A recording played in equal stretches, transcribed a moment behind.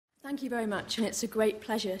Thank you very much, and it's a great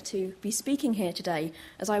pleasure to be speaking here today.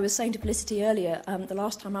 As I was saying to Felicity earlier, the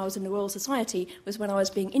last time I was in the Royal Society was when I was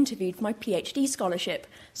being interviewed for my PhD scholarship,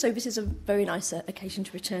 so this is a very nice occasion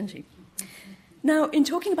to return to. Now, in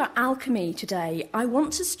talking about alchemy today, I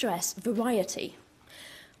want to stress variety.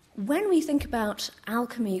 When we think about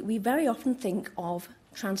alchemy, we very often think of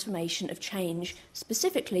transformation of change,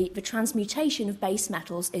 specifically the transmutation of base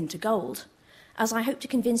metals into gold. As I hope to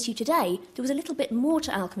convince you today, there was a little bit more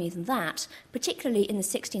to alchemy than that, particularly in the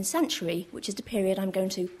 16th century, which is the period I'm going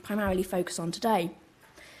to primarily focus on today.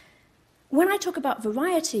 When I talk about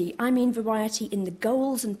variety, I mean variety in the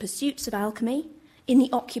goals and pursuits of alchemy, in the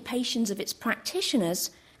occupations of its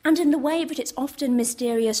practitioners, and in the way that its often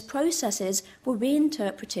mysterious processes were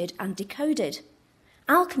reinterpreted and decoded.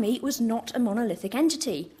 Alchemy was not a monolithic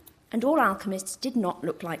entity, and all alchemists did not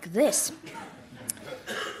look like this.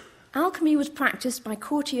 Alchemy was practiced by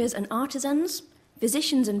courtiers and artisans,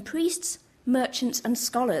 physicians and priests, merchants and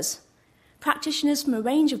scholars. Practitioners from a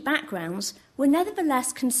range of backgrounds were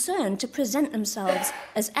nevertheless concerned to present themselves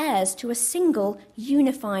as heirs to a single,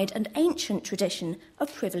 unified and ancient tradition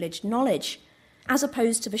of privileged knowledge, as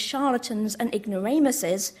opposed to the charlatans and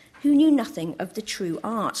ignoramuses who knew nothing of the true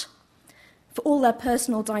art. For all their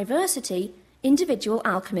personal diversity, individual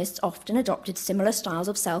alchemists often adopted similar styles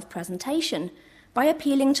of self-presentation, by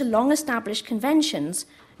appealing to long-established conventions,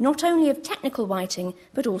 not only of technical writing,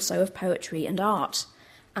 but also of poetry and art.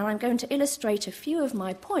 And I'm going to illustrate a few of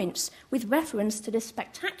my points with reference to this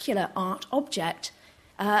spectacular art object,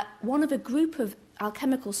 one of a group of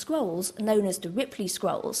alchemical scrolls known as the Ripley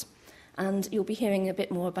Scrolls. And you'll be hearing a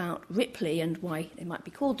bit more about Ripley and why they might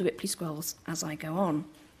be called the Ripley Scrolls as I go on.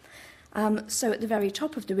 So at the very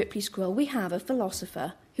top of the Ripley Scroll, we have a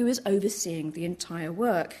philosopher who is overseeing the entire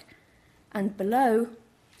work. And below,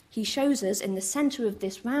 he shows us in the centre of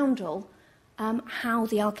this roundel how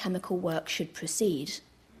the alchemical work should proceed.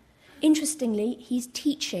 Interestingly, he's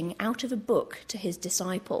teaching out of a book to his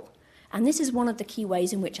disciple, and this is one of the key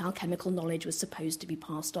ways in which alchemical knowledge was supposed to be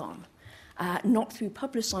passed on, not through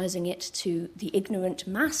publicising it to the ignorant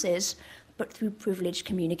masses, but through privileged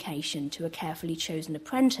communication to a carefully chosen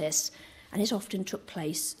apprentice, and it often took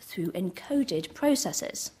place through encoded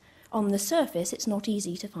processes. On the surface, it's not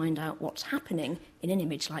easy to find out what's happening in an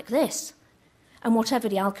image like this. And whatever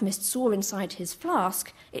the alchemist saw inside his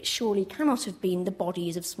flask, it surely cannot have been the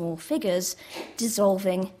bodies of small figures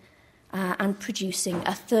dissolving and producing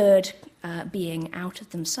a third being out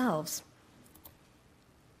of themselves.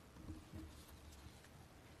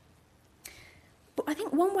 But I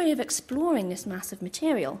think one way of exploring this mass of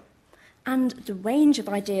material and the range of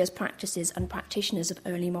ideas, practices, and practitioners of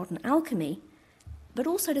early modern alchemy, but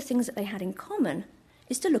also the things that they had in common,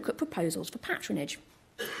 is to look at proposals for patronage.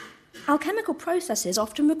 Alchemical processes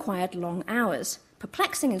often required long hours,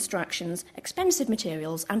 perplexing instructions, expensive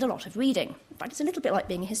materials, and a lot of reading. In fact, it's a little bit like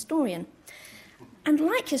being a historian. And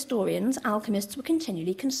like historians, alchemists were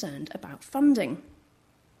continually concerned about funding.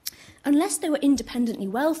 Unless they were independently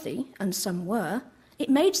wealthy, and some were, it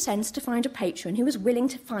made sense to find a patron who was willing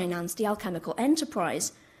to finance the alchemical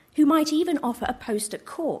enterprise, who might even offer a post at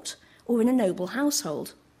court, or in a noble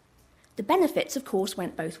household. The benefits, of course,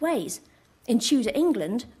 went both ways. In Tudor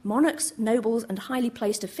England, monarchs, nobles, and highly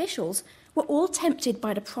placed officials were all tempted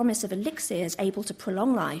by the promise of elixirs able to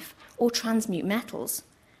prolong life or transmute metals.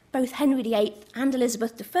 Both Henry VIII and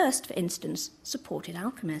Elizabeth I, for instance, supported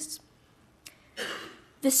alchemists.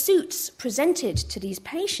 The suits presented to these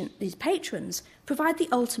patrons provide the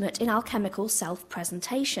ultimate in alchemical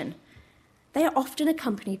self-presentation. They are often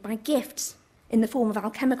accompanied by gifts, in the form of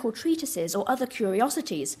alchemical treatises or other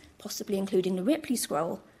curiosities, possibly including the Ripley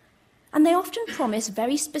Scroll, and they often promise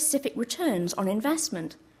very specific returns on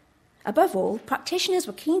investment. Above all, practitioners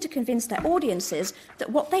were keen to convince their audiences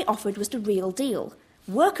that what they offered was the real deal,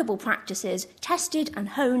 workable practices tested and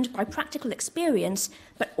honed by practical experience,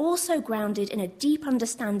 but also grounded in a deep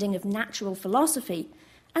understanding of natural philosophy,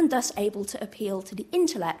 and thus able to appeal to the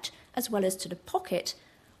intellect as well as to the pocket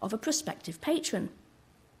of a prospective patron.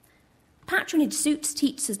 Patronage suits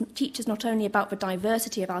teaches not only about the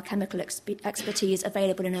diversity of alchemical expertise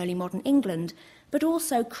available in early modern England, but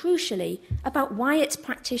also, crucially, about why its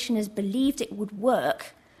practitioners believed it would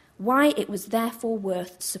work, why it was therefore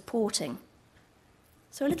worth supporting.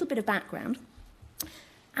 So a little bit of background.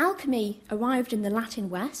 Alchemy arrived in the Latin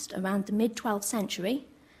West around the mid-12th century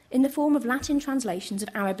in the form of Latin translations of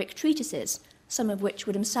Arabic treatises, some of which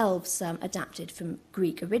were themselves adapted from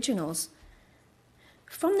Greek originals.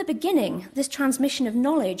 From the beginning, this transmission of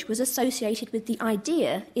knowledge was associated with the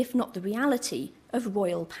idea, if not the reality, of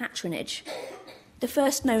royal patronage. The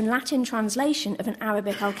first known Latin translation of an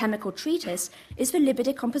Arabic alchemical treatise is the Liber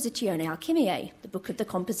de Compositione Alchemiae, the Book of the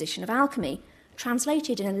Composition of Alchemy,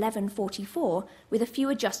 translated in 1144 with a few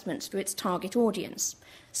adjustments for its target audience.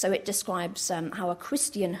 So it describes how a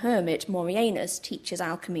Christian hermit, Morianus, teaches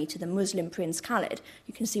alchemy to the Muslim prince Khalid.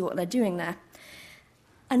 You can see what they're doing there.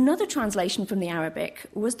 Another translation from the Arabic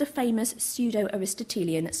was the famous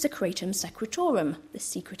pseudo-Aristotelian Secretum Secretorum, the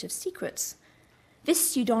Secret of Secrets.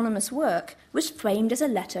 This pseudonymous work was framed as a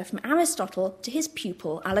letter from Aristotle to his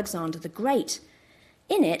pupil Alexander the Great.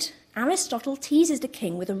 In it, Aristotle teases the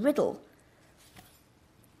king with a riddle,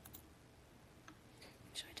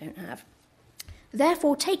 which I don't have.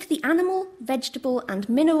 Therefore take the animal, vegetable, and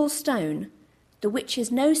mineral stone, the which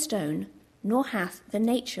is no stone, nor hath the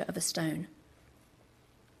nature of a stone.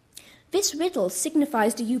 This riddle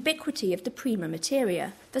signifies the ubiquity of the prima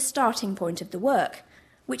materia, the starting point of the work,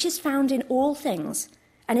 which is found in all things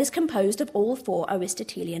and is composed of all four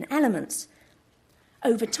Aristotelian elements.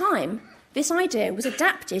 Over time, this idea was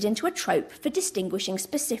adapted into a trope for distinguishing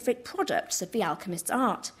specific products of the alchemist's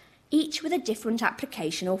art, each with a different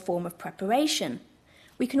application or form of preparation.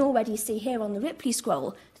 We can already see here on the Ripley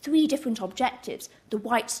scroll 3 different objectives: the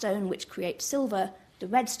white stone, which creates silver, the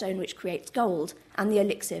red stone, which creates gold, and the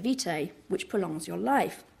elixir vitae, which prolongs your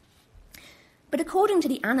life. But according to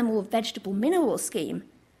the animal, vegetable, mineral scheme,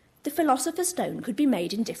 the philosopher's stone could be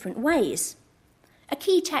made in different ways. A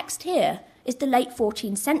key text here is the late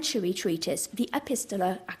 14th century treatise, the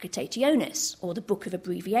Epistola Acatationis, or the Book of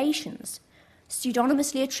Abbreviations,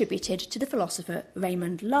 pseudonymously attributed to the philosopher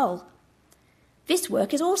Raymond Lull. This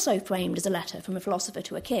work is also framed as a letter from a philosopher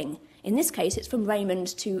to a king. In this case, it's from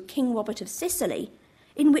Raymond to King Robert of Sicily,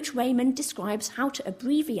 in which Raymond describes how to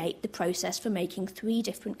abbreviate the process for making 3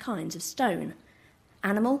 different kinds of stone: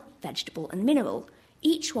 animal, vegetable, and mineral,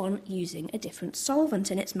 each one using a different solvent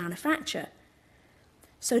in its manufacture.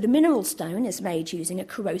 So the mineral stone is made using a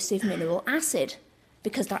corrosive mineral acid.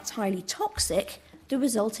 Because that's highly toxic, the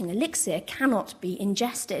resulting elixir cannot be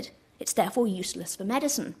ingested. It's therefore useless for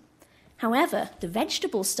medicine. However, the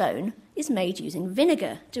vegetable stone is made using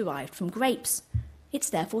vinegar derived from grapes. It's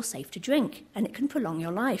therefore safe to drink, and it can prolong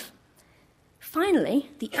your life. Finally,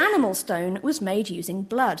 the animal stone was made using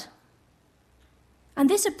blood. And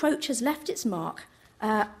this approach has left its mark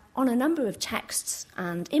on a number of texts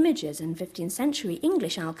and images in 15th century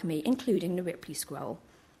English alchemy, including the Ripley scroll.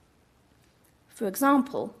 For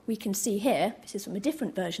example, we can see here, this is from a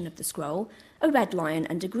different version of the scroll, a red lion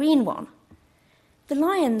and a green one. The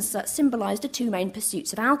lions symbolise the 2 main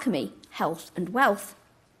pursuits of alchemy, health and wealth.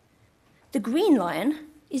 The green lion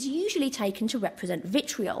is usually taken to represent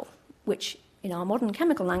vitriol, which in our modern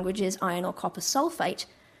chemical language is iron or copper sulfate,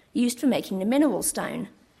 used for making the mineral stone,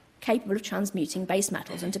 capable of transmuting base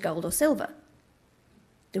metals into gold or silver.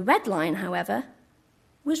 The red lion, however,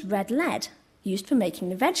 was red lead, used for making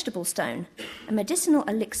the vegetable stone, a medicinal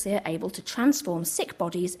elixir able to transform sick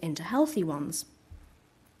bodies into healthy ones.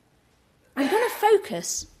 I'm going to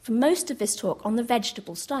focus for most of this talk on the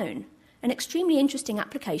vegetable stone, an extremely interesting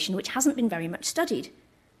application which hasn't been very much studied.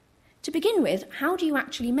 To begin with, how do you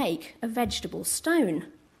actually make a vegetable stone?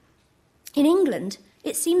 In England,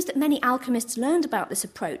 it seems that many alchemists learned about this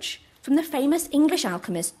approach from the famous English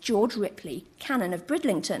alchemist George Ripley, Canon of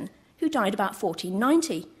Bridlington, who died about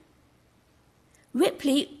 1490.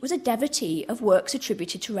 Ripley was a devotee of works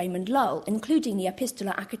attributed to Raymond Lull, including the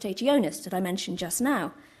Epistola Acatationis that I mentioned just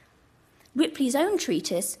now. Ripley's own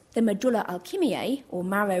treatise, the Medulla Alchemiae, or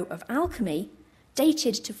Marrow of Alchemy,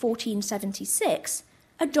 dated to 1476,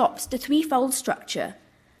 adopts the 3-fold structure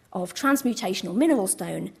of transmutational mineral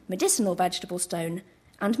stone, medicinal vegetable stone,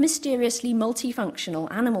 and mysteriously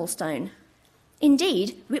multifunctional animal stone.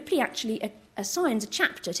 Indeed, Ripley actually assigns a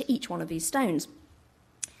chapter to each one of these stones.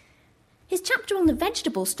 His chapter on the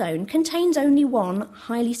vegetable stone contains only one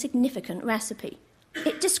highly significant recipe.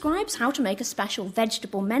 It describes how to make a special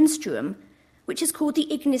vegetable menstruum, which is called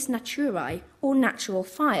the ignis naturae, or natural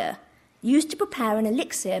fire, used to prepare an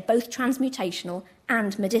elixir both transmutational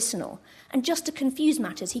and medicinal. And just to confuse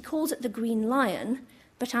matters, he calls it the green lion,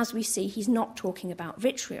 but as we see, he's not talking about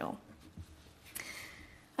vitriol.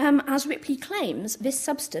 As Ripley claims, this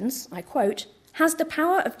substance, I quote, has the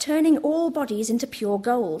power of turning all bodies into pure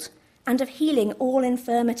gold and of healing all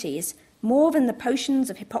infirmities, more than the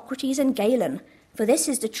potions of Hippocrates and Galen, for this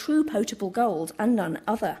is the true potable gold and none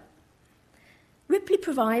other. Ripley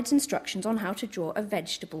provides instructions on how to draw a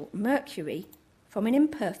vegetable mercury from an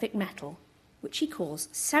imperfect metal, which he calls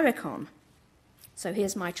sericon. So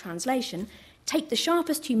here's my translation. Take the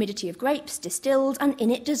sharpest humidity of grapes, distilled, and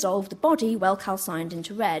in it dissolve the body well calcined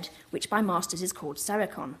into red, which by masters is called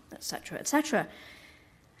sericon, etc., etc.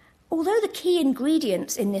 Although the key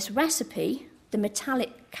ingredients in this recipe, the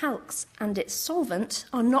metallic calx and its solvent,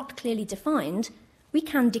 are not clearly defined, we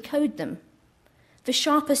can decode them. The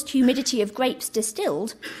sharpest humidity of grapes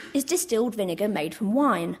distilled is distilled vinegar made from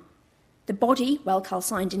wine. The body, well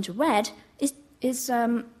calcined into red, is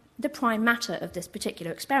the prime matter of this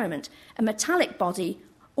particular experiment, a metallic body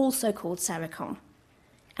also called sericon.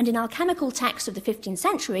 And in alchemical texts of the 15th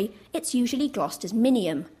century, it's usually glossed as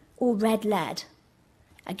minium, or red lead.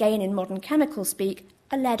 Again, in modern chemical speak,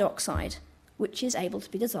 a lead oxide, which is able to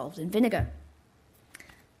be dissolved in vinegar.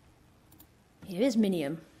 Here is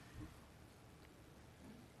minium.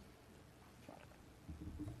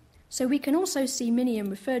 So we can also see minium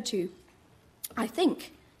referred to, I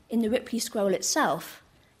think, in the Ripley scroll itself.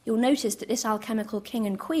 You'll notice that this alchemical king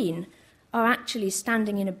and queen are actually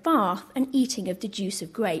standing in a bath and eating of the juice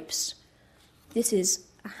of grapes. This is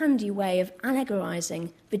a handy way of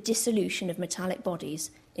allegorizing the dissolution of metallic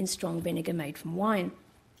bodies in strong vinegar made from wine.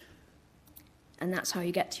 And that's how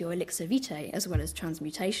you get to your elixir vitae, as well as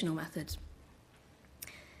transmutational methods.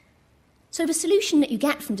 So the solution that you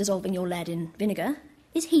get from dissolving your lead in vinegar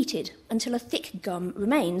is heated until a thick gum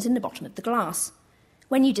remains in the bottom of the glass.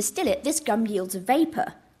 When you distill it, this gum yields a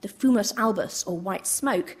vapour, the fumus albus, or white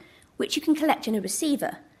smoke, which you can collect in a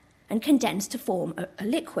receiver and condense to form a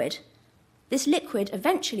liquid. This liquid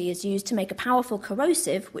eventually is used to make a powerful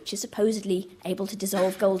corrosive, which is supposedly able to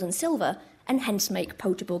dissolve gold and silver, and hence make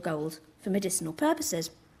potable gold for medicinal purposes.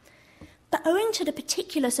 But owing to the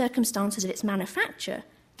particular circumstances of its manufacture,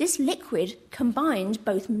 this liquid combined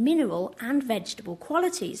both mineral and vegetable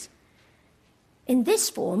qualities. In this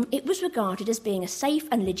form, it was regarded as being a safe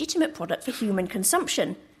and legitimate product for human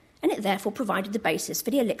consumption, and it therefore provided the basis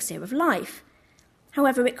for the elixir of life.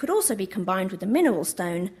 However, it could also be combined with a mineral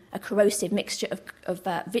stone, a corrosive mixture of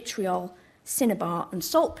vitriol, cinnabar, and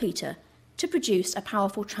saltpeter, to produce a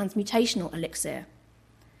powerful transmutational elixir.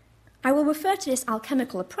 I will refer to this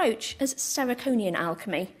alchemical approach as Sericonian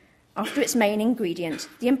alchemy, after its main ingredient,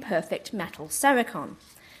 the imperfect metal sericon.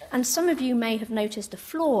 And some of you may have noticed a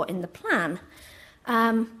flaw in the plan.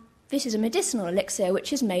 This is a medicinal elixir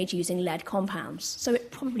which is made using lead compounds, so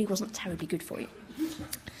it probably wasn't terribly good for you.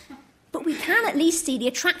 But we can at least see the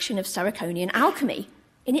attraction of Sericonian alchemy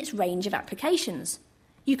in its range of applications.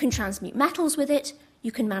 You can transmute metals with it,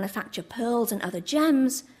 you can manufacture pearls and other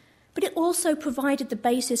gems, but it also provided the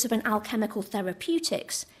basis of an alchemical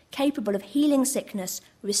therapeutics capable of healing sickness,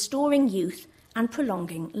 restoring youth, and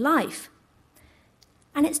prolonging life.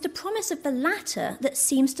 And it's the promise of the latter that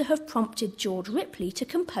seems to have prompted George Ripley to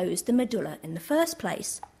compose the medulla in the first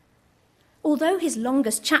place. Although his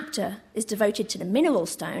longest chapter is devoted to the mineral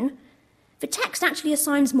stone, the text actually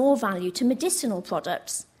assigns more value to medicinal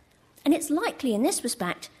products, and it's likely in this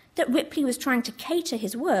respect that Ripley was trying to cater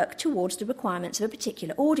his work towards the requirements of a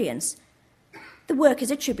particular audience. The work is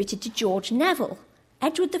attributed to George Neville,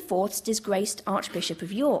 Edward IV's disgraced Archbishop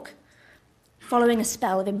of York. Following a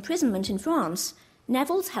spell of imprisonment in France,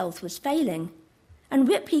 Neville's health was failing, and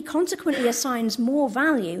Ripley consequently assigns more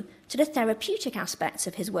value to the therapeutic aspects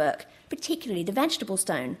of his work, particularly the vegetable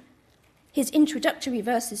stone. His introductory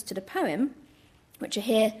verses to the poem, which are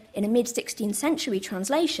here in a mid-16th century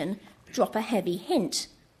translation, drop a heavy hint.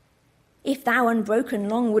 If thou unbroken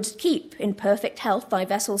long wouldst keep in perfect health thy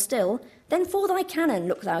vessel still, then for thy canon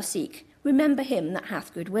look thou seek, remember him that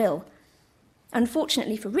hath good will.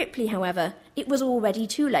 Unfortunately for Ripley, however, it was already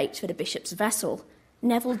too late for the bishop's vessel.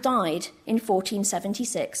 Neville died in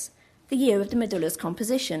 1476, the year of the medulla's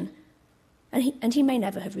composition, and he may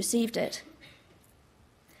never have received it.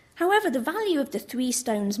 However, the value of the three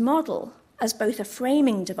stones model, as both a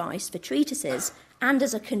framing device for treatises and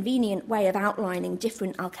as a convenient way of outlining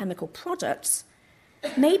different alchemical products,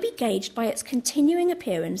 may be gauged by its continuing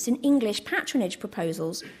appearance in English patronage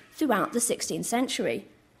proposals throughout the 16th century.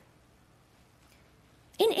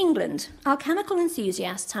 In England, alchemical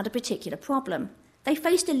enthusiasts had a particular problem. They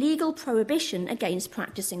faced a legal prohibition against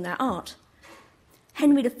practicing their art.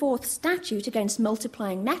 Henry IV's statute against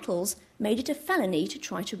multiplying metals made it a felony to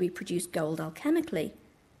try to reproduce gold alchemically.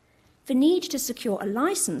 The need to secure a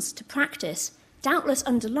license to practice doubtless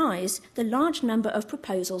underlies the large number of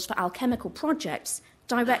proposals for alchemical projects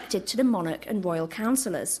directed to the monarch and royal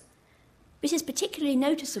councillors. This is particularly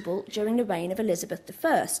noticeable during the reign of Elizabeth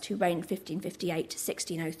I, who reigned 1558 to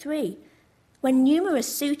 1603, when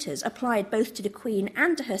numerous suitors applied both to the Queen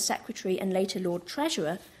and to her secretary and later Lord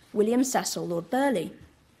Treasurer, William Cecil Lord Burleigh.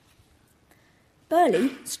 Burleigh,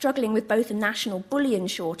 struggling with both a national bullion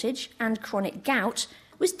shortage and chronic gout,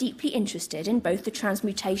 was deeply interested in both the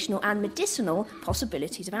transmutational and medicinal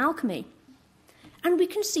possibilities of alchemy. And we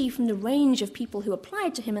can see from the range of people who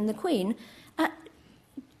applied to him and the Queen,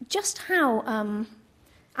 just how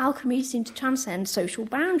alchemy seemed to transcend social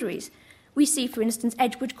boundaries. We see, for instance,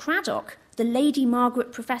 Edward Cradock, the Lady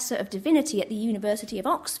Margaret Professor of Divinity at the University of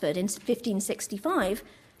Oxford in 1565,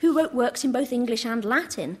 who wrote works in both English and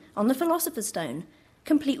Latin on the Philosopher's Stone,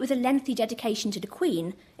 complete with a lengthy dedication to the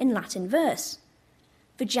Queen in Latin verse.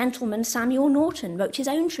 The gentleman Samuel Norton wrote his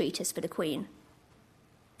own treatise for the Queen.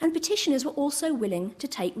 And petitioners were also willing to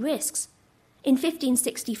take risks. In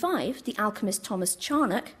 1565, the alchemist Thomas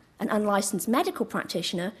Charnock, an unlicensed medical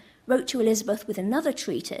practitioner, wrote to Elizabeth with another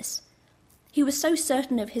treatise. He was so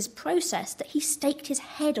certain of his process that he staked his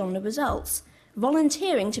head on the results,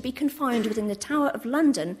 volunteering to be confined within the Tower of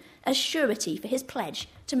London as surety for his pledge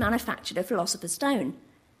to manufacture the Philosopher's Stone.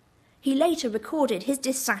 He later recorded his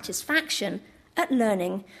dissatisfaction at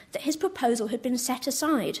learning that his proposal had been set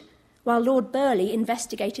aside, while Lord Burleigh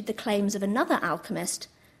investigated the claims of another alchemist,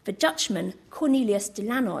 the Dutchman Cornelius de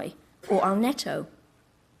Lannoy, or Alnetto.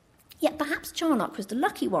 Yet perhaps Charnock was the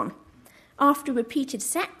lucky one. After repeated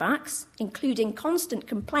setbacks, including constant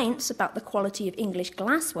complaints about the quality of English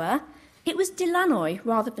glassware, it was de Lannoy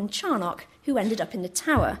rather than Charnock who ended up in the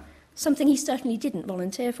Tower, something he certainly didn't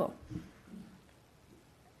volunteer for.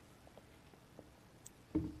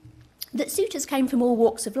 That suitors came from all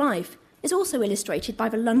walks of life is also illustrated by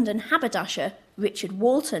the London haberdasher Richard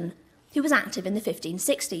Walton, who was active in the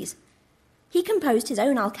 1560s. He composed his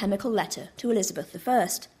own alchemical letter to Elizabeth I.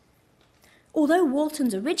 Although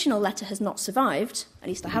Walton's original letter has not survived, at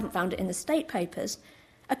least I haven't found it in the state papers,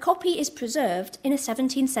 a copy is preserved in a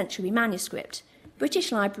 17th century manuscript,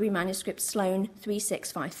 British Library manuscript Sloane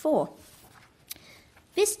 3654.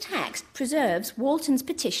 This text preserves Walton's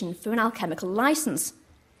petition for an alchemical licence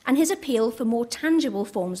and his appeal for more tangible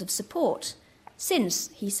forms of support, since,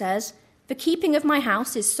 he says, the keeping of my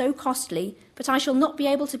house is so costly that I shall not be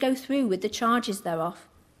able to go through with the charges thereof.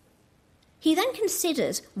 He then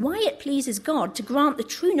considers why it pleases God to grant the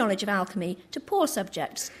true knowledge of alchemy to poor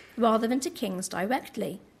subjects rather than to kings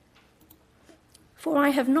directly. For I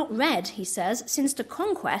have not read, he says, since the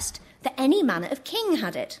conquest that any manner of king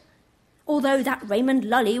had it, although that Raymond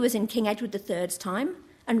Lully was in King Edward III's time,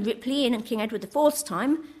 and Ripley in King Edward IV's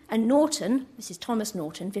time, and Norton, this is Thomas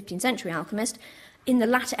Norton, 15th century alchemist, in the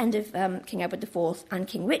latter end of King Edward IV and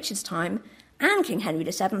King Richard's time, and King Henry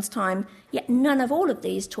VII's time, yet none of all of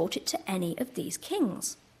these taught it to any of these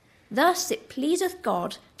kings. Thus it pleaseth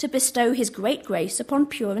God to bestow his great grace upon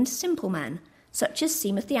pure and simple men, such as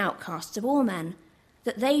seemeth the outcasts of all men,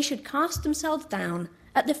 that they should cast themselves down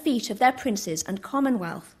at the feet of their princes and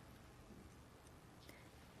commonwealth.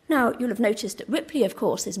 Now, you'll have noticed that Ripley, of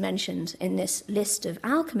course, is mentioned in this list of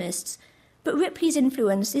alchemists, but Ripley's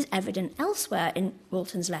influence is evident elsewhere in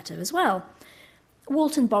Walton's letter as well.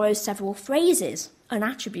 Walton borrows several phrases,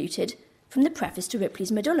 unattributed, from the preface to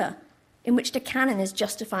Ripley's Medulla, in which the canon is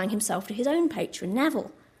justifying himself to his own patron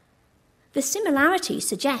Neville. The similarity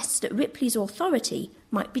suggests that Ripley's authority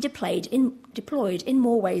might be deployed in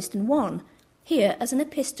more ways than one, here as an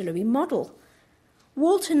epistolary model.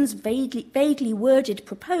 Walton's vaguely worded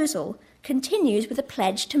proposal continues with a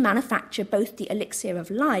pledge to manufacture both the elixir of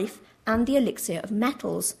life and the elixir of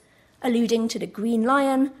metals, alluding to the green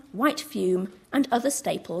lion, white fume, and other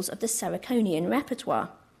staples of the Sericonian repertoire.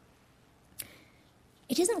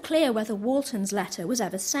 It isn't clear whether Walton's letter was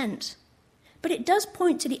ever sent, but it does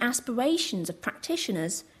point to the aspirations of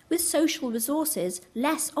practitioners with social resources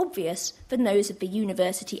less obvious than those of the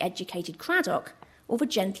university-educated Cradock or the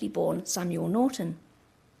gently born Samuel Norton.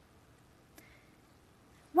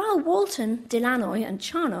 While Walton, de Lannoy, and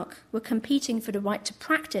Charnock were competing for the right to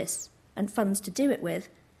practice and funds to do it with,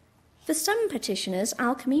 for some petitioners,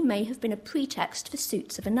 alchemy may have been a pretext for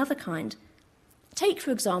suits of another kind. Take,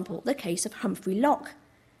 for example, the case of Humphrey Locke,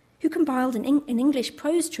 who compiled an English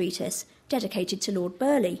prose treatise dedicated to Lord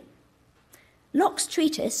Burleigh. Locke's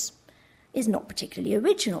treatise is not particularly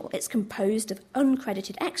original. It's composed of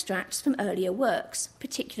uncredited extracts from earlier works,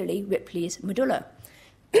 particularly Ripley's Medulla.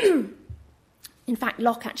 In fact,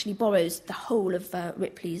 Locke actually borrows the whole of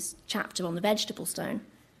Ripley's chapter on the vegetable stone.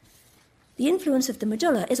 The influence of the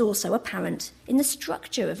Medulla is also apparent in the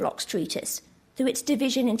structure of Locke's treatise, through its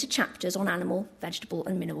division into chapters on animal, vegetable,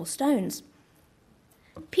 and mineral stones.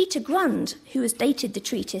 Peter Grund, who has dated the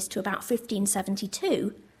treatise to about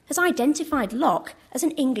 1572, has identified Locke as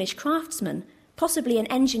an English craftsman, possibly an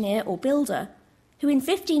engineer or builder, who in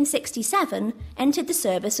 1567 entered the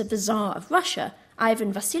service of the Tsar of Russia,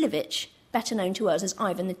 Ivan Vasilievich, better known to us as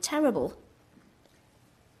Ivan the Terrible.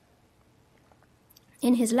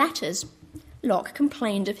 In his letters, Locke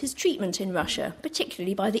complained of his treatment in Russia,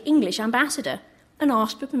 particularly by the English ambassador, and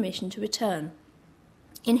asked for permission to return.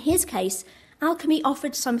 In his case, alchemy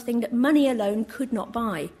offered something that money alone could not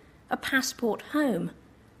buy, a passport home.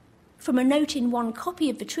 From a note in one copy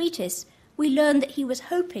of the treatise, we learn that he was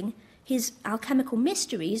hoping his alchemical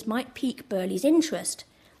mysteries might pique Burghley's interest.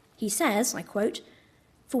 He says, I quote,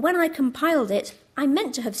 "For when I compiled it, I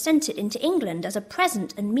meant to have sent it into England as a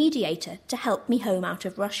present and mediator to help me home out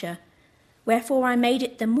of Russia. Wherefore I made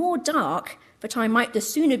it the more dark, that I might the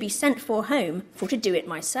sooner be sent for home, for to do it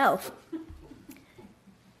myself."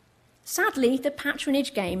 Sadly, the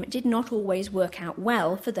patronage game did not always work out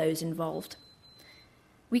well for those involved.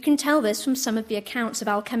 We can tell this from some of the accounts of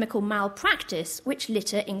alchemical malpractice which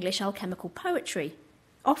litter English alchemical poetry,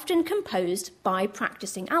 often composed by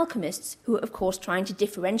practicing alchemists who were, of course, trying to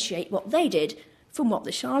differentiate what they did from what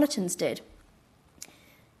the charlatans did.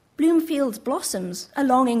 Bloomfield's Blossoms, a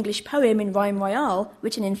long English poem in rhyme royale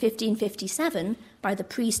written in 1557 by the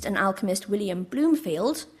priest and alchemist William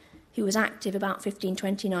Bloomfield, who was active about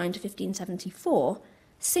 1529 to 1574,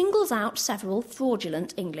 singles out several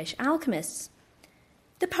fraudulent English alchemists.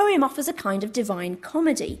 The poem offers a kind of divine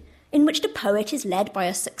comedy in which the poet is led by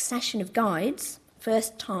a succession of guides,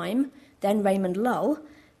 first Time, then Raymond Lull,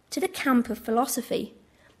 to the camp of philosophy,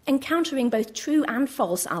 encountering both true and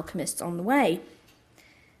false alchemists on the way.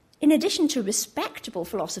 In addition to respectable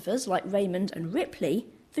philosophers like Raymond and Ripley,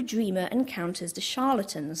 the dreamer encounters the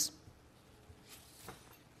charlatans.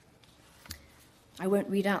 I won't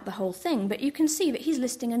read out the whole thing, but you can see that he's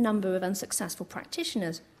listing a number of unsuccessful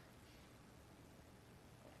practitioners.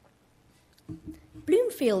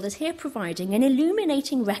 Bloomfield is here providing an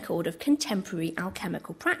illuminating record of contemporary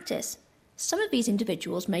alchemical practice. Some of these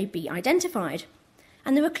individuals may be identified,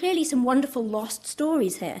 and there are clearly some wonderful lost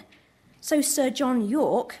stories here. So Sir John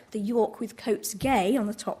Yorke, the York with coats gay on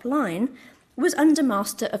the top line, was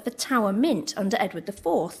undermaster of the Tower Mint under Edward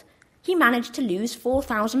IV. He managed to lose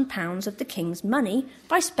 £4,000 of the king's money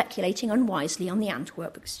by speculating unwisely on the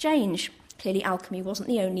Antwerp exchange. Clearly alchemy wasn't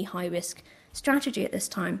the only high-risk strategy at this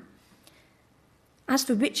time. As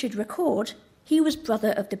for Richard Record, he was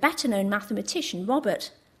brother of the better-known mathematician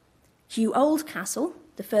Robert. Hugh Oldcastle,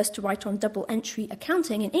 the first to write on double-entry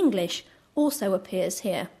accounting in English, also appears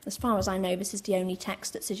here. As far as I know, this is the only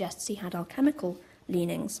text that suggests he had alchemical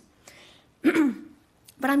leanings.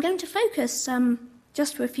 But I'm going to focus,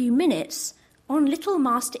 just for a few minutes, on Little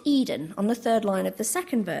Master Eden, on the third line of the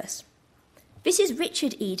second verse. This is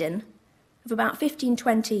Richard Eden, of about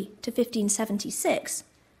 1520 to 1576,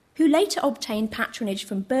 who later obtained patronage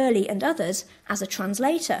from Burghley and others as a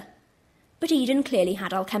translator. But Eden clearly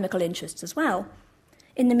had alchemical interests as well.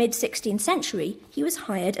 In the mid-16th century, he was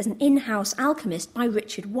hired as an in-house alchemist by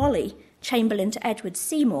Richard Whalley, chamberlain to Edward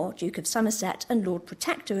Seymour, Duke of Somerset and Lord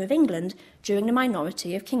Protector of England during the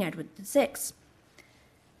minority of King Edward VI.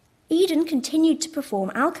 Eden continued to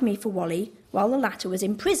perform alchemy for Whalley while the latter was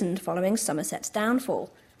imprisoned following Somerset's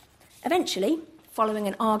downfall. Eventually, following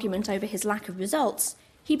an argument over his lack of results,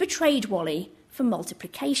 he betrayed Whalley for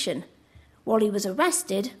multiplication. Whalley was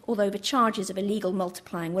arrested, although the charges of illegal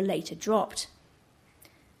multiplying were later dropped.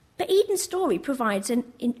 But Eden's story provides an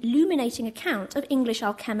illuminating account of English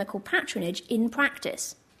alchemical patronage in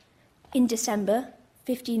practice. In December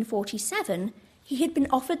 1547, he had been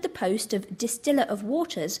offered the post of Distiller of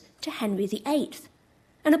Waters to Henry VIII,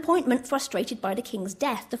 an appointment frustrated by the king's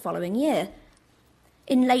death the following year.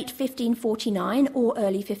 In late 1549 or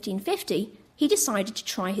early 1550, he decided to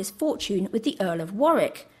try his fortune with the Earl of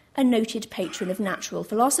Warwick, a noted patron of natural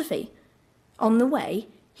philosophy. On the way,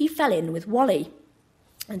 he fell in with Whalley.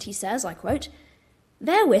 And he says, I quote,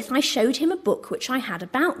 "Therewith I showed him a book which I had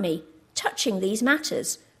about me, touching these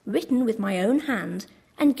matters, written with my own hand,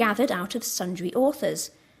 and gathered out of sundry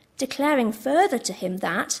authors, declaring further to him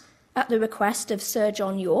that, at the request of Sir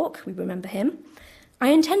John Yorke," we remember him, "I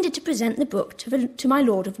intended to present the book to my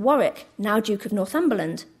Lord of Warwick, now Duke of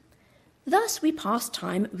Northumberland. Thus we passed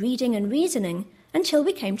time reading and reasoning until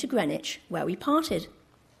we came to Greenwich, where we parted."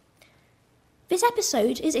 This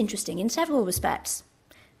episode is interesting in several respects.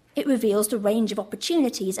 It reveals the range of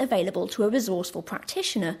opportunities available to a resourceful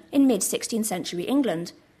practitioner in mid-16th century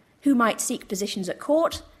England, who might seek positions at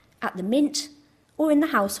court, at the mint, or in the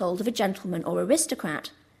household of a gentleman or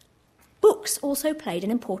aristocrat. Books also played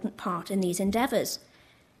an important part in these endeavours.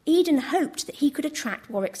 Eden hoped that he could attract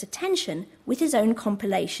Warwick's attention with his own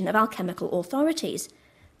compilation of alchemical authorities,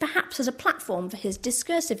 perhaps as a platform for his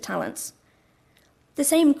discursive talents. The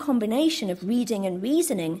same combination of reading and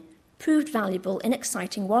reasoning proved valuable in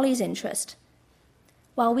exciting Whalley's interest.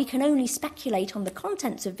 While we can only speculate on the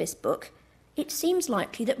contents of this book, it seems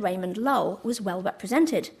likely that Raymond Lull was well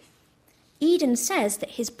represented. Eden says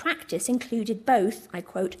that his practice included both, I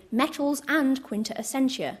quote, metals and quinta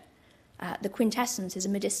essentia. The quintessence is a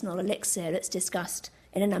medicinal elixir that's discussed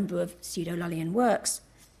in a number of pseudo-Lullian works.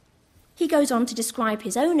 he goes on to describe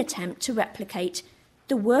his own attempt to replicate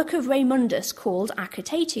the work of Raymundus called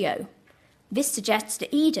acetatio. This suggests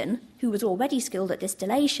that Eden, who was already skilled at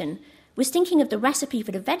distillation, was thinking of the recipe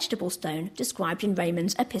for the vegetable stone described in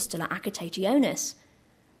Raymond's Epistola Acetationis.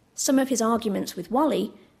 Some of his arguments with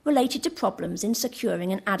Whalley related to problems in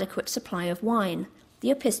securing an adequate supply of wine,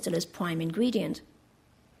 the epistola's prime ingredient.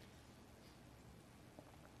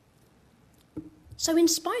 So in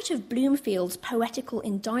spite of Bloomfield's poetical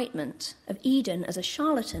indictment of Eden as a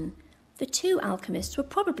charlatan, the two alchemists were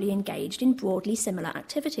probably engaged in broadly similar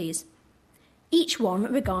activities. Each one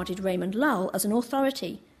regarded Raymond Lull as an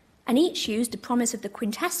authority, and each used the promise of the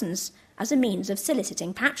quintessence as a means of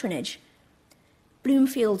soliciting patronage.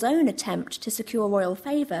 Bloomfield's own attempt to secure royal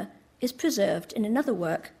favour is preserved in another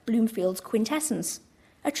work, Bloomfield's Quintessence,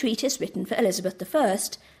 a treatise written for Elizabeth I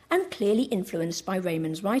and clearly influenced by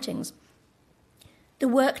Raymond's writings. The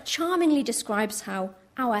work charmingly describes how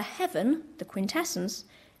our heaven, the quintessence,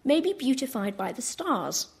 may be beautified by the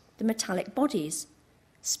stars, the metallic bodies,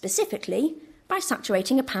 specifically by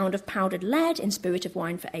saturating a pound of powdered lead in spirit of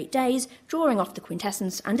wine for 8 days, drawing off the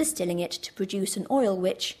quintessence and distilling it to produce an oil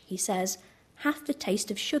which, he says, hath the taste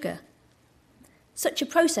of sugar. Such a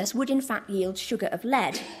process would in fact yield sugar of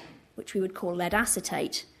lead, which we would call lead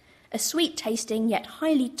acetate, a sweet-tasting yet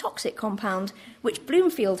highly toxic compound which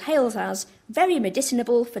Bloomfield hails as very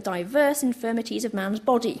medicinable for diverse infirmities of man's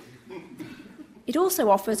body. It also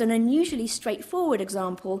offers an unusually straightforward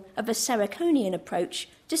example of a Sericonian approach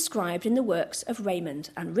described in the works of Raymond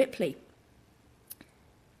and Ripley.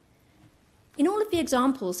 In all of the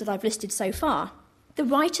examples that I've listed so far, the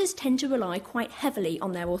writers tend to rely quite heavily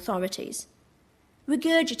on their authorities,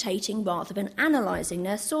 regurgitating rather than analysing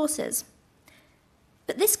their sources.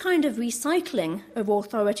 But this kind of recycling of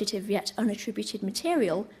authoritative yet unattributed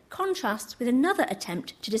material contrasts with another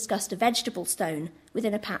attempt to discuss the vegetable stone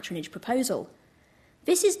within a patronage proposal.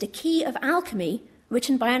 This is the Key of Alchemy,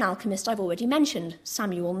 written by an alchemist I've already mentioned,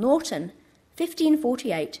 Samuel Norton,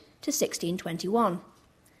 1548 to 1621.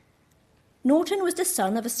 Norton was the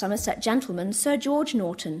son of a Somerset gentleman, Sir George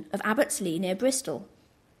Norton, of Abbotsleigh near Bristol,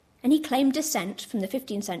 and he claimed descent from the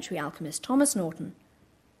 15th century alchemist Thomas Norton.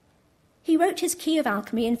 He wrote his Key of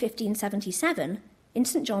Alchemy in 1577 in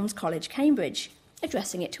St John's College, Cambridge,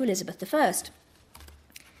 addressing it to Elizabeth I.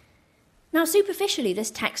 Now, superficially,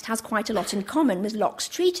 this text has quite a lot in common with Locke's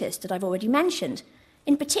treatise that I've already mentioned,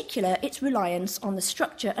 in particular its reliance on the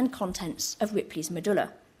structure and contents of Ripley's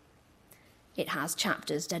medulla. It has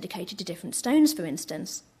chapters dedicated to different stones, for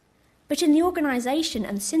instance, but in the organisation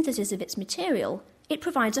and synthesis of its material, it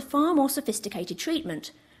provides a far more sophisticated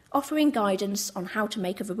treatment, offering guidance on how to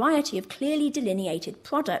make a variety of clearly delineated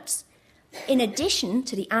products. In addition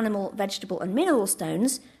to the animal, vegetable and mineral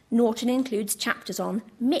stones, Norton includes chapters on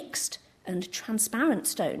mixed and transparent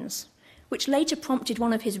stones, which later prompted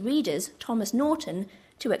one of his readers, Thomas Norton,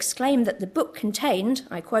 to exclaim that the book contained,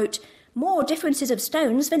 I quote, "more differences of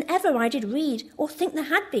stones than ever I did read or think there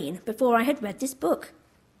had been before I had read this book."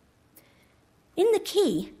 In the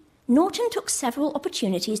Key, Norton took several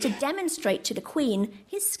opportunities to demonstrate to the Queen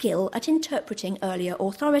his skill at interpreting earlier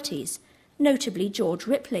authorities, notably George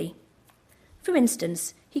Ripley. For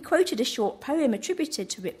instance, he quoted a short poem attributed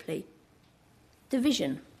to Ripley, The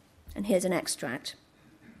Vision, and here's an extract.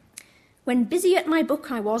 "When busy at my book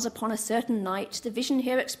I was upon a certain night, the vision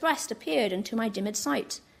here expressed appeared unto my dimmed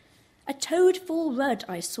sight. A toad full red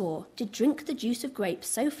I saw, did drink the juice of grapes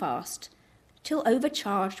so fast, till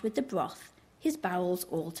overcharged with the broth, his bowels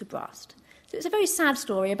all to brast." So it's a very sad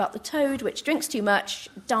story about the toad which drinks too much,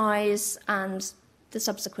 dies, and the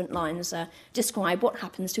subsequent lines describe what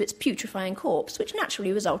happens to its putrefying corpse, which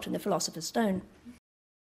naturally result in the Philosopher's Stone.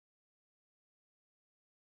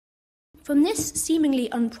 From this seemingly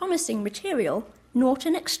unpromising material,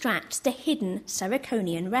 Norton extracts the hidden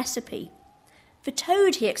Sericonian recipe. The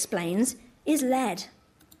toad, he explains, is lead,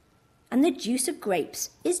 and the juice of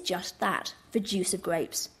grapes is just that, the juice of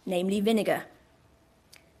grapes, namely vinegar.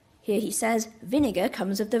 Here he says vinegar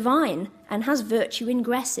comes of the vine and has virtue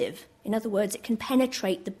ingressive. In other words, it can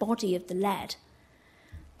penetrate the body of the lead.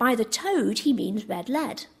 By the toad, he means red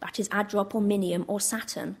lead, that is Adrop or Minium or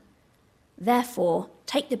Saturn. Therefore,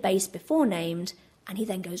 take the base before named, and he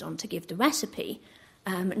then goes on to give the recipe,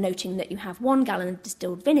 noting that you have 1 gallon of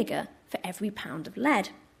distilled vinegar for every pound of lead.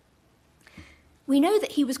 We know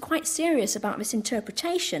that he was quite serious about this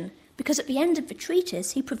interpretation because at the end of the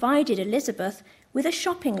treatise he provided Elizabeth with a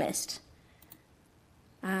shopping list,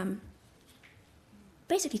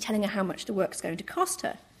 basically telling her how much the work's going to cost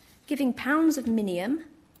her, giving pounds of minium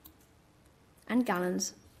and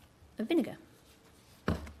gallons of vinegar.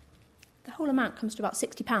 The whole amount comes to about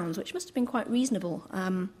 £60, which must have been quite reasonable,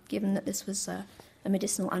 given that this was a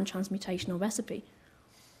medicinal and transmutational recipe.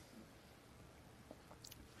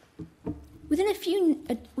 Within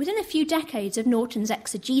a few decades of Norton's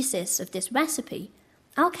exegesis of this recipe,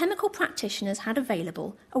 alchemical practitioners had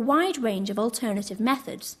available a wide range of alternative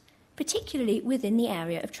methods, particularly within the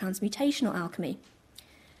area of transmutational alchemy.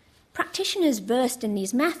 Practitioners versed in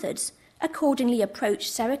these methods accordingly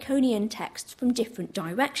approached Ceraconian texts from different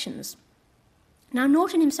directions. Now,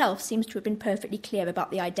 Norton himself seems to have been perfectly clear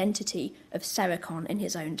about the identity of Ceracon in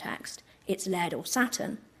his own text. It's lead or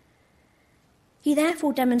Saturn. He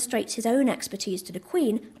therefore demonstrates his own expertise to the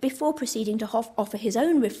Queen before proceeding to offer his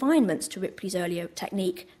own refinements to Ripley's earlier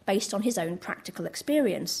technique based on his own practical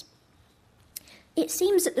experience. It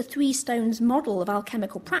seems that the three stones model of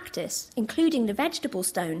alchemical practice, including the vegetable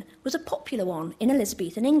stone, was a popular one in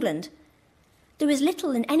Elizabethan England. There is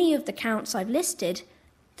little in any of the counts I've listed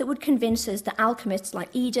that would convince us that alchemists like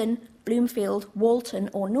Eden, Bloomfield, Walton,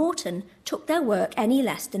 or Norton took their work any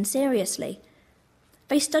less than seriously.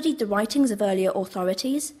 They studied the writings of earlier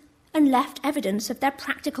authorities and left evidence of their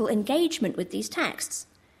practical engagement with these texts.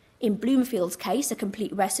 In Bloomfield's case, a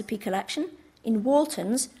complete recipe collection. In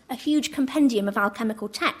Walton's, a huge compendium of alchemical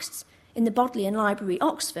texts in the Bodleian Library,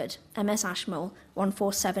 Oxford, MS Ashmole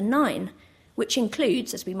 1479, which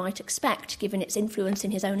includes, as we might expect, given its influence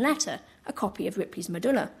in his own letter, a copy of Ripley's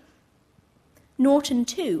Medulla. Norton,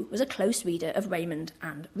 too, was a close reader of Raymond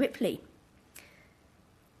and Ripley.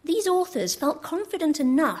 These authors felt confident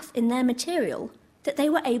enough in their material that they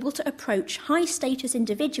were able to approach high-status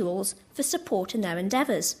individuals for support in their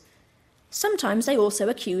endeavours. Sometimes they also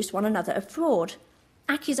accused one another of fraud,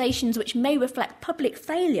 accusations which may reflect public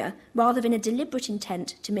failure rather than a deliberate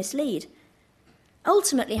intent to mislead.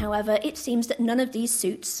 Ultimately, however, it seems that none of these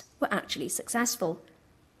suits were actually successful.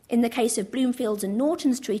 In the case of Bloomfield's and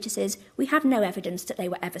Norton's treatises, we have no evidence that they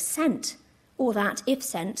were ever sent, or that, if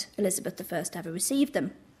sent, Elizabeth I ever received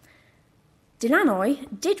them.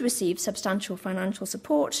 Delanoy did receive substantial financial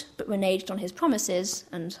support, but reneged on his promises,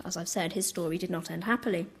 and, as I've said, his story did not end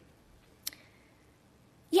happily.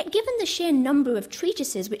 Yet, given the sheer number of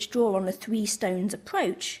treatises which draw on the three stones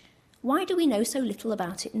approach, why do we know so little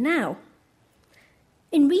about it now?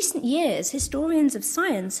 In recent years, historians of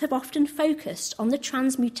science have often focused on the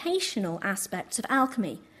transmutational aspects of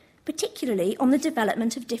alchemy, particularly on the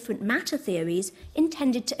development of different matter theories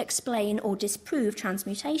intended to explain or disprove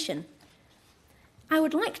transmutation. I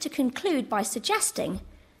would like to conclude by suggesting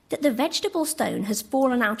that the vegetable stone has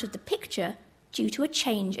fallen out of the picture due to a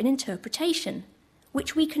change in interpretation,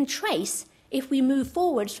 which we can trace if we move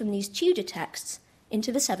forwards from these Tudor texts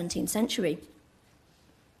into the 17th century.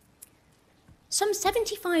 Some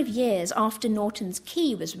 75 years after Norton's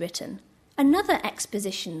Key was written, another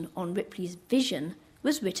exposition on Ripley's vision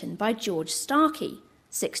was written by George Starkey,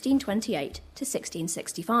 1628 to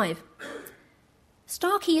 1665.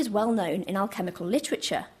 Starkey is well known in alchemical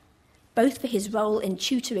literature, both for his role in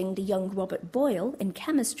tutoring the young Robert Boyle in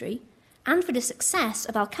chemistry and for the success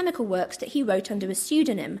of alchemical works that he wrote under a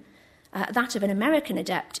pseudonym, that of an American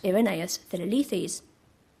adept, Irenaeus Philalethes.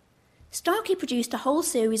 Starkey produced a whole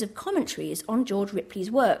series of commentaries on George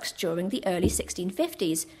Ripley's works during the early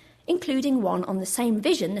 1650s, including one on the same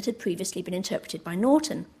vision that had previously been interpreted by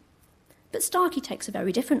Norton. But Starkey takes a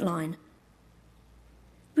very different line.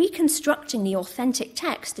 Reconstructing the authentic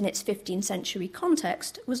text in its 15th century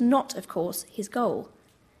context was not, of course, his goal.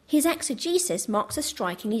 His exegesis marks a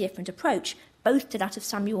strikingly different approach, both to that of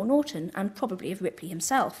Samuel Norton and probably of Ripley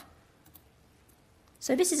himself.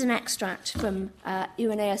 So this is an extract from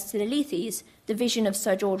Irenaeus Philalethes, The Vision of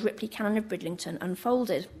Sir George Ripley, Canon of Bridlington,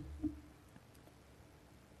 Unfolded.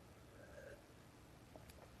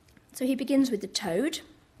 So he begins with the toad,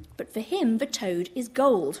 but for him the toad is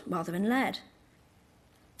gold rather than lead.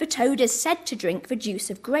 The toad is said to drink the juice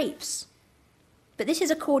of grapes, but this is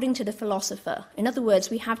according to the philosopher. In other words,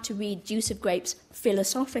 we have to read juice of grapes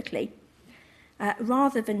philosophically.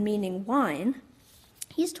 Rather than meaning wine,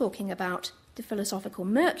 he's talking about the philosophical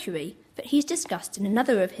mercury that he's discussed in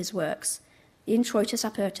another of his works, the Introitus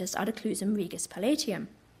Apertus ad Occlusum Regis Palatium.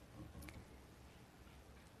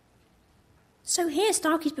 So here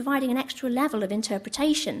Starkey's providing an extra level of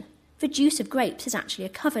interpretation. The juice of grapes is actually a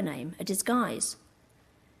cover name, a disguise.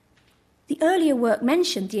 The earlier work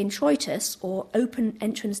mentioned, the Introitus, or Open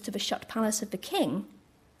Entrance to the Shut Palace of the King,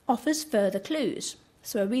 offers further clues.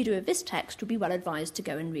 So a reader of this text would be well advised to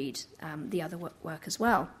go and read the other work as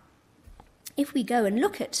well. If we go and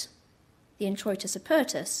look at the Introitus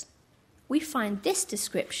Apertus, we find this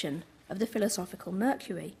description of the philosophical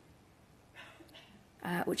mercury,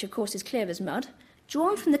 which of course is clear as mud.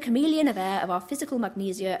 drawn from the chameleon of air of our physical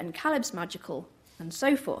magnesia and Caleb's magical, and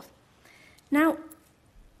so forth. Now,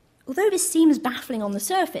 although this seems baffling on the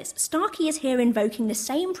surface, Starkey is here invoking the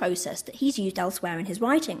same process that he's used elsewhere in his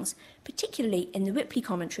writings, particularly in the Ripley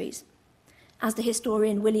commentaries. As the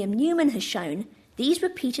historian William Newman has shown, these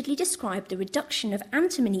repeatedly describe the reduction of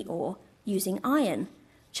antimony ore using iron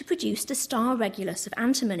to produce the star regulus of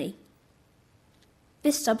antimony.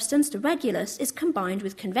 This substance, the regulus, is combined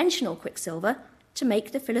with conventional quicksilver to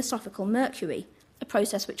make the philosophical mercury, a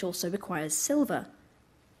process which also requires silver.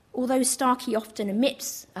 Although Starkey often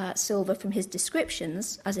omits silver from his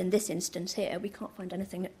descriptions, as in this instance here, we can't find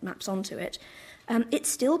anything that maps onto it, it's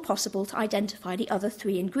still possible to identify the other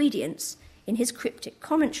three ingredients in his cryptic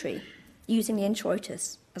commentary, using the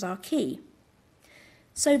introitus as our key.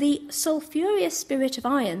 So the sulphureous spirit of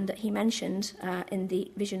iron that he mentioned in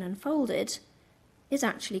the Vision Unfolded is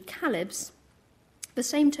actually Caleb's, the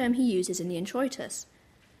same term he uses in the introitus,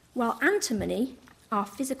 while antimony, our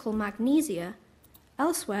physical magnesia,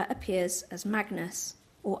 elsewhere appears as Magnus,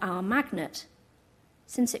 or our magnet,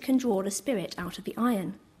 since it can draw the spirit out of the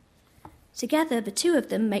iron. Together, the two of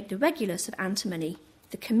them make the regulus of antimony,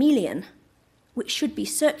 the chameleon, which should be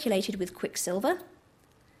circulated with quicksilver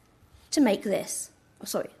to make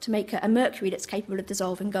a mercury that's capable of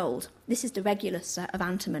dissolving gold. This is the regulus of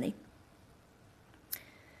antimony.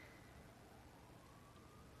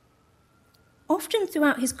 Often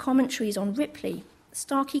throughout his commentaries on Ripley,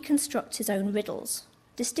 Starkey constructs his own riddles,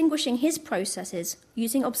 distinguishing his processes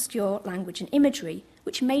using obscure language and imagery,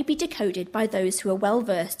 which may be decoded by those who are well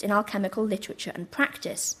versed in alchemical literature and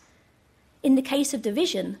practice. In the case of the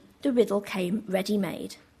Vision, the riddle came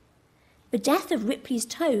ready-made. The death of Ripley's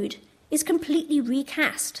toad is completely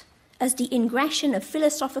recast as the ingression of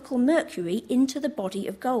philosophical mercury into the body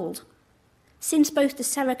of gold. Since both the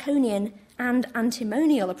Seraconian and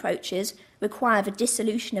antimonial approaches require the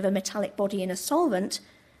dissolution of a metallic body in a solvent,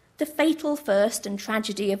 the fatal first and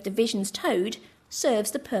tragedy of the Vision's toad serves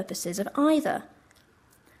the purposes of either.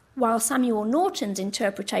 While Samuel Norton's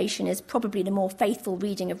interpretation is probably the more faithful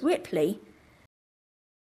reading of Ripley,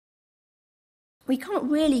 we can't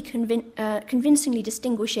really convincingly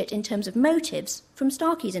distinguish it in terms of motives from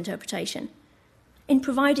Starkey's interpretation. In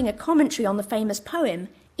providing a commentary on the famous poem,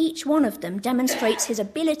 each one of them demonstrates his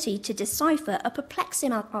ability to decipher a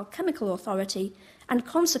perplexing alchemical authority and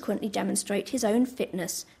consequently demonstrate his own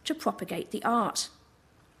fitness to propagate the art.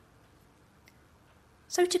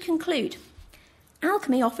 So to conclude,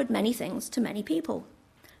 alchemy offered many things to many people,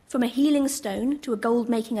 from a healing stone to a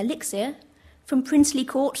gold-making elixir, from princely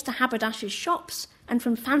courts to haberdashers' shops, and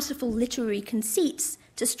from fanciful literary conceits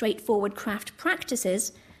to straightforward craft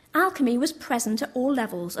practices, alchemy was present at all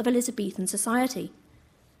levels of Elizabethan society.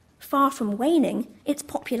 Far from waning, its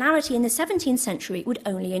popularity in the 17th century would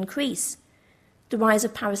only increase. The rise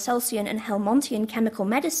of Paracelsian and Helmontian chemical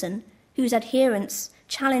medicine, whose adherents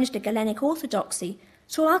challenged the Galenic orthodoxy,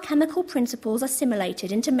 saw alchemical principles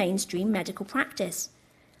assimilated into mainstream medical practice.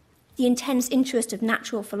 The intense interest of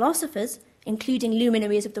natural philosophers, including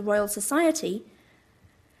luminaries of the Royal Society,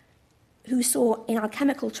 who saw in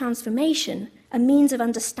alchemical transformation a means of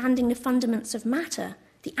understanding the fundaments of matter,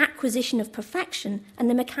 the acquisition of perfection, and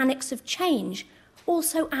the mechanics of change,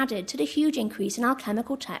 also added to the huge increase in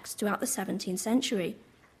alchemical texts throughout the 17th century.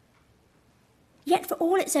 Yet for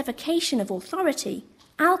all its evocation of authority,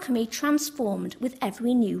 alchemy transformed with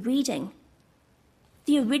every new reading.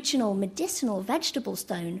 The original medicinal vegetable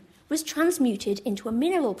stone was transmuted into a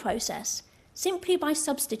mineral process simply by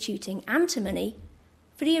substituting antimony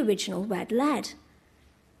for the original red lead.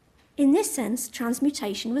 In this sense,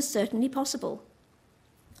 transmutation was certainly possible.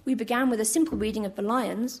 We began with a simple reading of the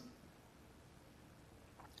lions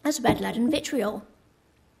as red lead and vitriol.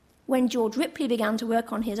 When George Ripley began to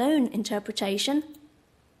work on his own interpretation,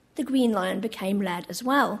 the green lion became lead as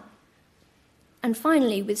well. And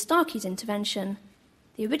finally, with Starkey's intervention,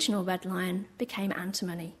 the original red lion became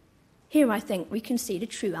antimony. Here, I think, we can see the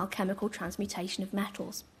true alchemical transmutation of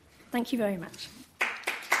metals. Thank you very much.